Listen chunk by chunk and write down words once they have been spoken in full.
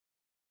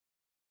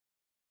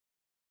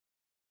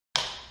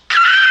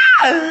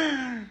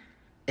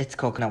It's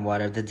coconut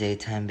water of the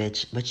daytime,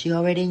 bitch. But you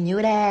already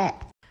knew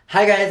that.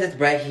 Hi guys, it's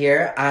Brett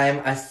here. I'm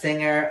a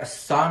singer, a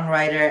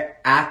songwriter,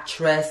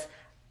 actress,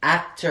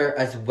 actor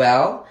as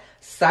well.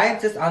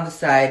 Scientist on the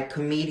side,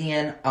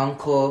 comedian,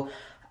 uncle,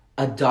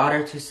 a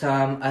daughter to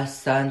some, a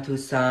son to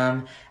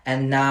some,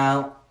 and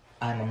now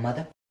I'm a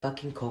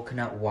motherfucking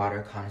coconut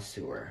water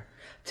connoisseur.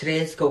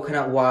 Today's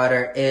coconut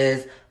water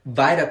is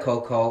Vita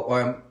Coco,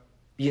 or,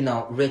 you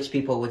know, rich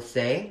people would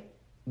say,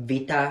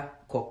 Vita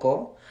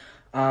Coco.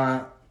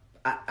 I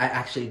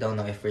actually don't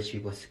know if rich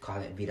people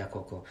call it Vita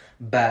Coco,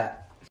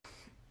 but,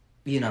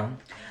 you know.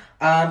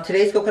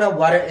 Today's coconut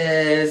water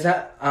is,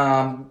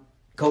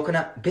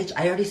 coconut, bitch,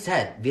 I already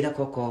said Vita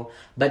Coco,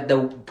 but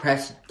the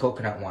pressed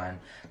coconut one.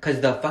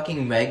 Cause the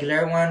fucking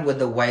regular one with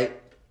the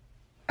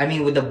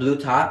with the blue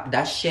top,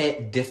 that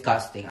shit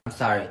disgusting. I'm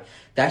sorry.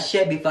 That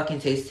shit be fucking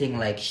tasting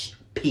like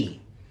pee.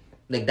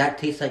 Like, that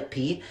tastes like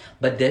pee.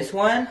 But this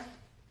one,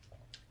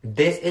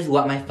 this is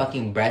what my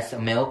fucking breast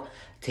milk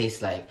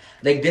tastes like.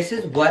 Like, this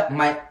was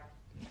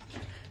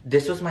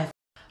my...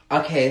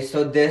 Okay,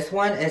 so this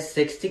one is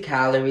 60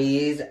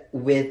 calories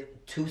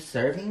with 2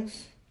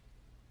 servings.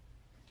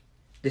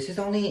 This is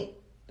only...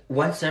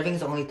 1 serving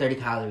is only 30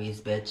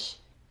 calories, bitch.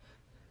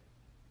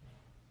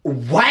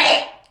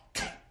 What?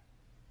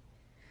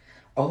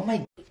 Oh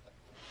my...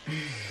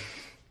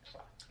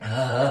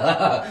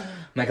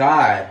 my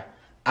god.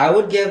 I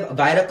would give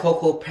Vita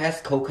Coco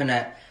pressed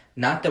coconut,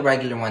 not the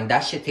regular one.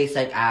 That shit tastes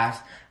like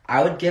ass.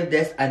 I would give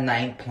this a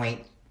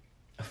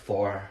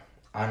 9.4.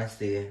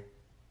 Honestly.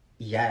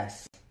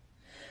 Yes.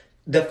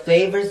 The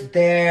flavor's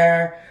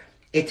there.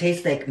 It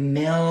tastes like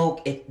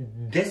milk.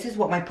 This is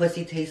what my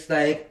pussy tastes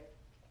like.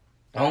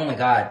 Oh my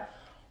god.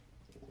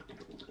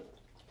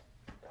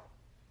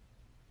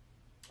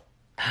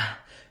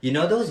 You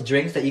know those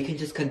drinks that you can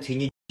just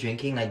continue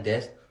drinking like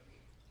this?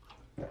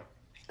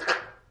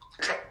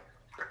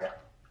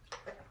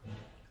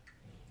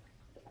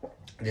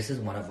 This is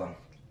one of them.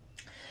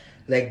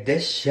 Like,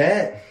 this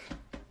shit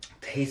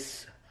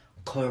tastes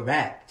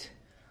correct.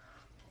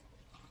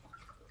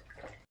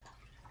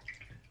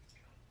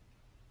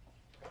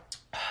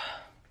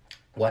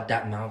 What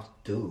that mouth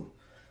do?